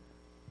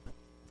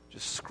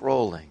 Just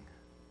scrolling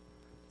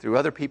through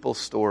other people's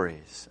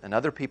stories and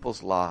other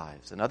people's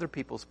lives and other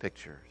people's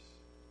pictures.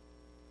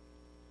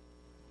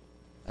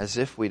 As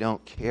if we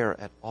don't care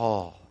at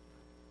all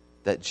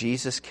that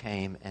Jesus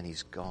came and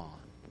he's gone.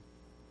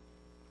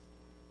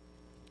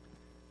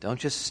 Don't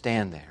just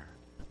stand there.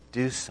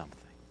 Do something.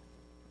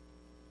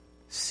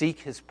 Seek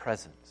his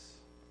presence.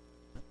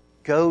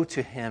 go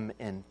to Him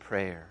in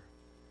prayer.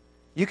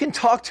 You can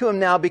talk to Him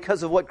now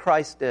because of what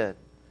Christ did.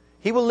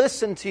 He will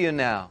listen to you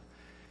now.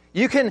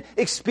 You can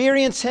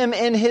experience Him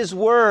in His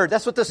Word.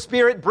 That's what the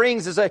Spirit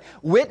brings, is a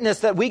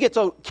witness that we get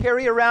to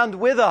carry around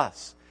with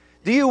us.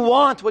 Do you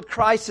want what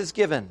Christ has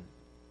given?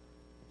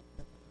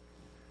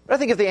 But I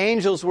think if the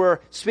angels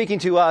were speaking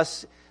to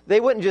us, they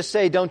wouldn't just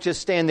say, don't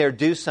just stand there,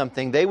 do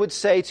something. They would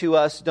say to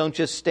us, don't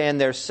just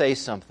stand there, say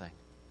something.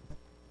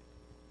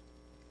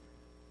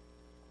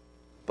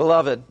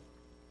 Beloved,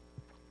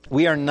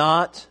 we are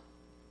not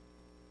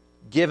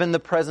given the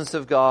presence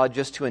of God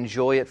just to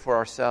enjoy it for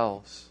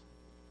ourselves.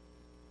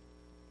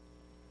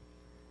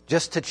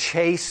 Just to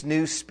chase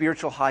new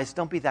spiritual highs.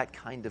 Don't be that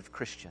kind of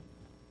Christian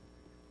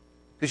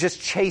who's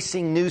just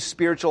chasing new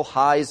spiritual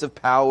highs of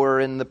power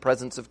in the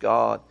presence of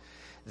God.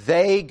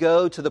 They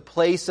go to the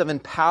place of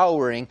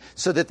empowering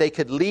so that they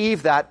could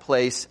leave that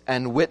place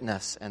and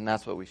witness. And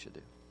that's what we should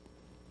do.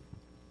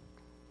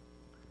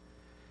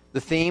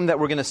 The theme that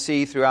we're going to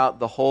see throughout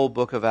the whole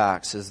book of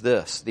Acts is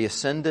this: the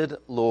ascended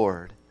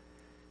Lord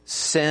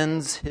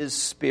sends His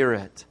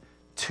Spirit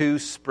to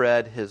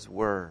spread His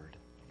Word.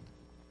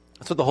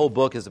 That's what the whole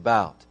book is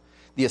about.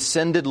 The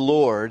ascended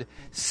Lord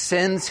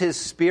sends His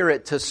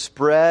Spirit to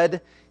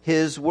spread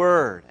His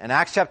Word. And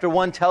Acts chapter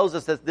 1 tells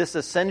us that this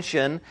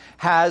ascension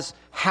has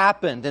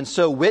happened. And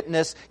so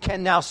witness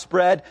can now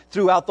spread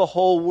throughout the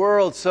whole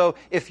world. So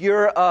if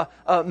you're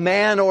a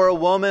man or a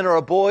woman or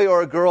a boy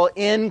or a girl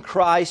in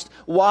Christ,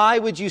 why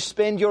would you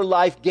spend your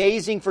life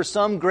gazing for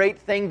some great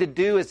thing to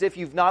do as if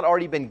you've not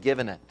already been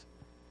given it?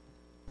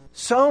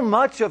 So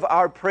much of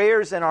our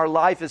prayers and our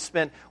life is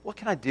spent, what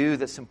can I do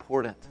that's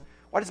important?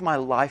 Why does my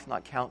life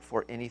not count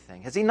for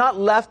anything? Has He not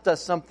left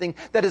us something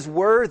that is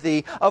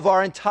worthy of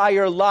our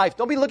entire life?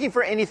 Don't be looking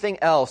for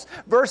anything else.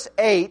 Verse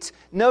 8,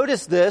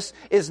 notice this,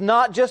 is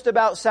not just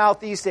about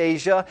Southeast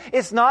Asia.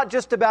 It's not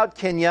just about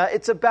Kenya.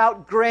 It's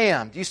about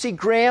Graham. Do you see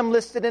Graham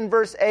listed in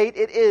verse 8?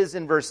 It is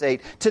in verse 8.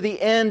 To the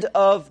end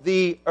of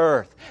the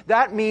earth.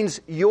 That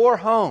means your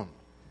home.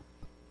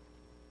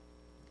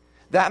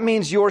 That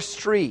means your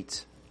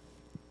street.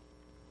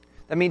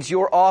 That means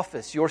your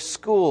office, your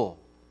school,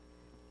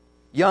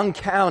 Young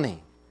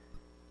County,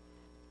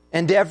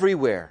 and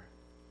everywhere.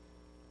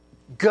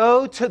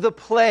 Go to the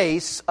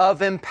place of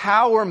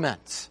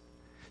empowerment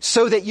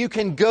so that you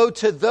can go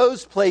to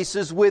those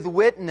places with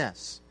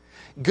witness.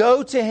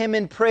 Go to Him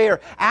in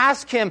prayer.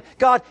 Ask Him,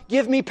 God,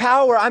 give me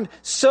power. I'm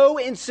so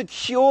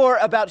insecure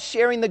about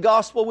sharing the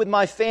gospel with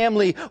my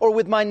family or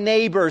with my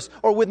neighbors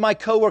or with my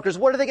coworkers.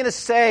 What are they going to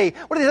say?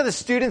 What are the other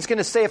students going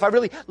to say if I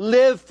really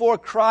live for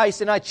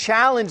Christ and I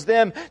challenge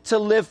them to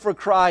live for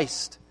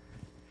Christ?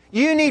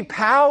 You need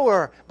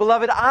power,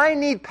 beloved. I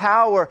need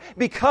power,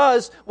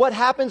 because what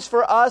happens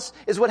for us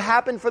is what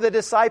happened for the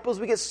disciples.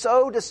 We get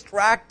so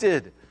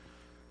distracted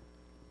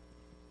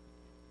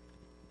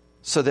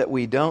so that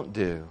we don't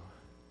do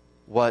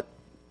what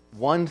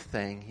one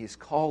thing He's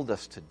called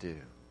us to do.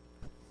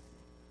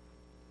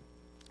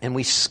 And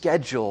we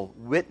schedule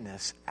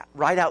witness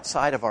right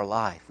outside of our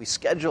life. We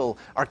schedule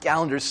our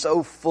calendars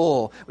so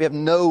full, we have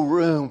no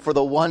room for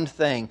the one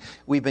thing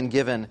we've been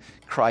given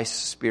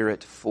Christ's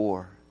Spirit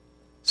for.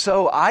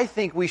 So I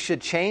think we should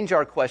change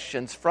our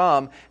questions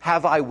from,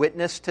 have I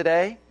witnessed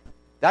today?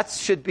 That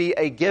should be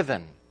a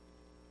given.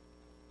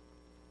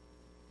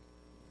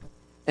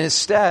 And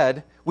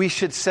instead, we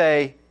should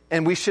say,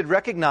 and we should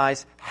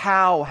recognize,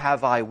 how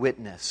have I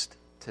witnessed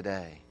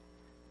today?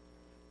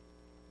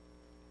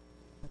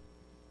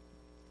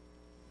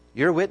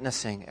 You're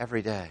witnessing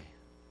every day.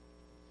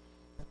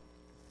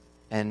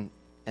 And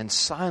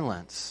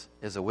silence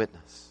is a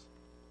witness.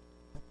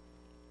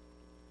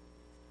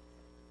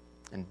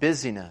 And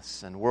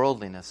busyness and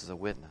worldliness is a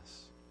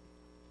witness.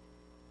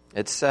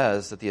 It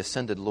says that the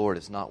ascended Lord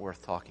is not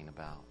worth talking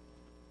about.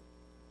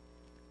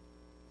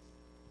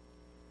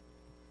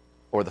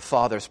 Or the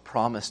Father's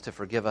promise to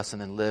forgive us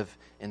and then live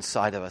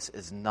inside of us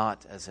is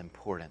not as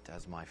important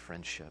as my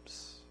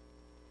friendships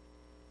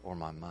or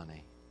my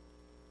money.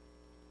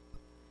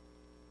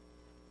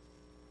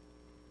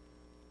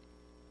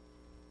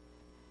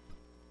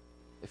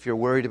 If you're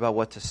worried about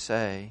what to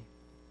say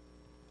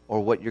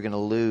or what you're going to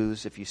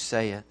lose if you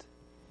say it,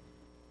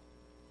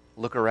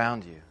 look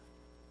around you.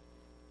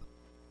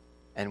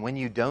 And when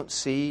you don't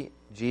see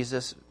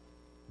Jesus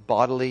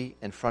bodily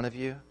in front of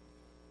you,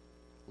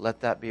 let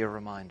that be a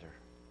reminder.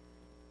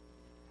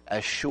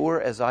 As sure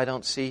as I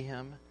don't see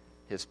Him,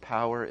 His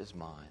power is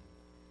mine.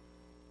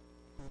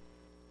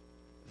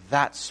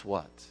 That's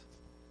what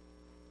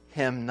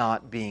Him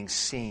not being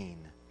seen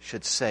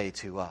should say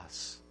to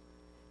us.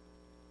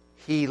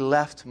 He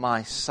left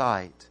my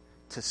sight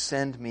to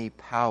send me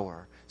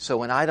power. So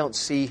when I don't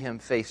see Him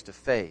face to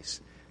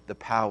face, the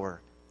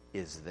power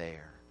is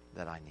there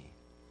that I need.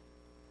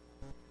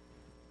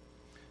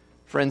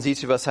 Friends,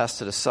 each of us has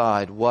to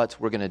decide what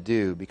we're going to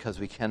do because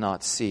we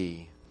cannot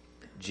see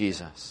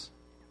Jesus.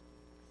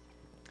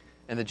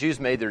 And the Jews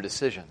made their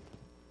decision.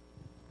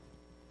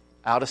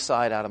 Out of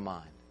sight, out of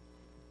mind.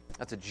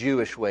 That's a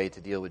Jewish way to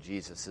deal with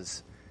Jesus,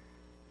 is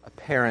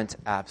apparent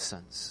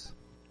absence.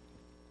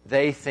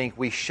 They think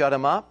we shut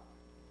him up.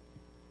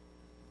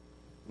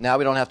 Now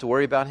we don't have to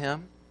worry about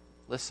him.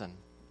 Listen.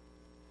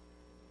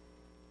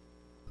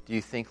 Do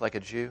you think like a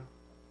Jew?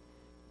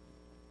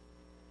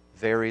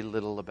 Very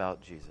little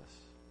about Jesus.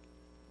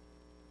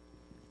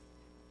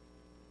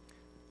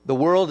 The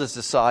world has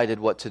decided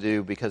what to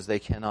do because they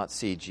cannot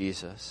see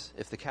Jesus.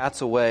 If the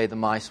cat's away, the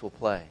mice will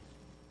play.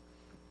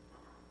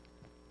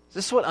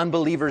 This is what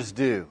unbelievers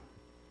do.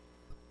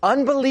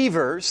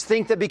 Unbelievers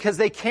think that because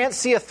they can't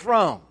see a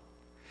throne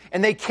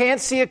and they can't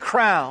see a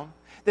crown,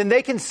 then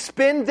they can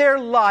spend their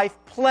life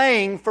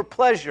playing for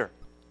pleasure.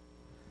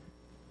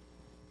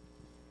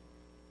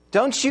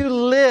 Don't you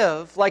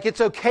live like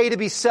it's okay to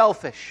be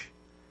selfish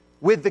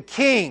with the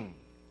King.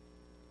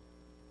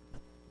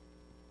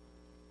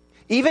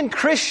 Even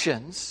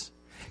Christians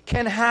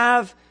can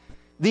have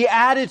the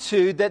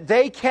attitude that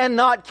they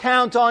cannot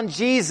count on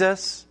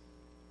Jesus.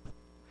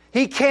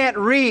 He can't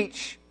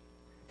reach.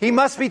 He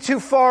must be too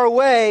far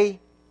away.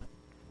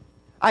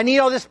 I need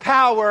all this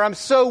power. I'm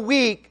so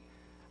weak.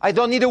 I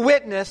don't need a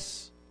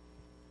witness.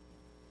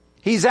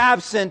 He's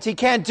absent. He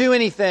can't do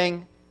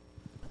anything.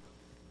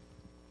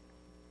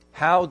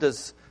 How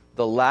does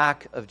the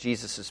lack of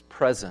Jesus'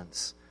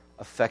 presence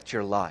affect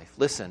your life?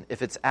 Listen,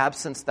 if it's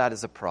absence, that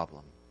is a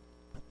problem.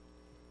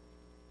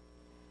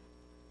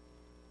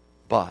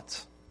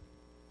 But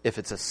if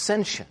it's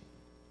ascension,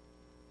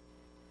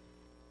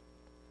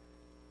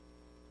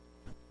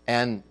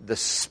 and the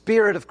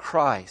Spirit of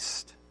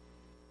Christ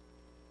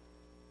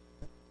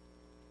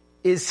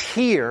is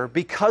here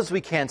because we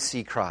can't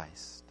see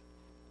Christ,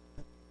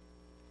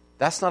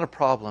 that's not a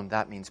problem.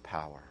 That means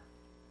power.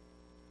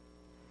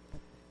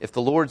 If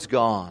the Lord's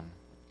gone,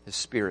 His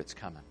Spirit's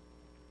coming.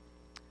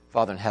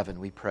 Father in heaven,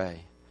 we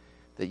pray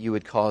that you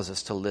would cause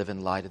us to live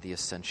in light of the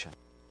ascension.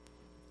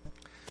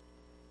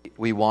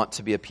 We want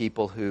to be a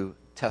people who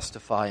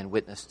testify and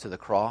witness to the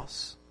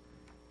cross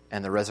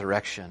and the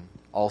resurrection,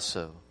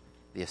 also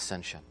the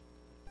ascension.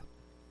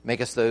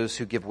 Make us those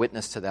who give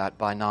witness to that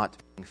by not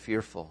being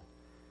fearful,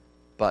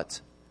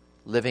 but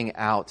living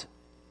out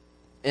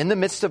in the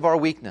midst of our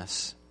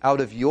weakness,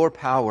 out of your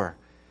power.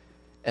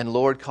 And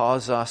Lord,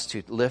 cause us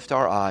to lift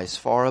our eyes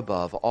far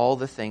above all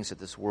the things that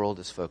this world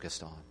is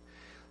focused on.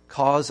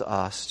 Cause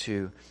us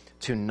to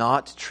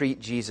not treat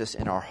Jesus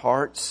in our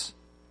hearts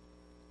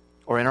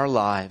or in our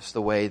lives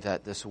the way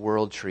that this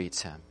world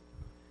treats Him.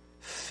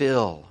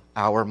 Fill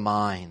our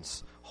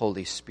minds,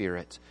 Holy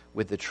Spirit,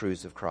 with the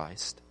truths of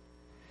Christ.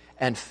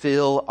 And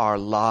fill our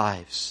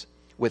lives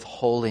with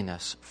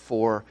holiness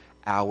for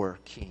our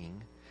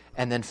King.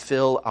 And then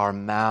fill our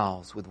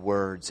mouths with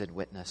words and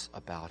witness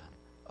about Him.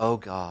 Oh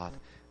God,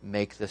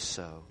 make this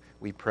so.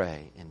 We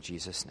pray in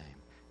Jesus' name.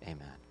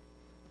 Amen.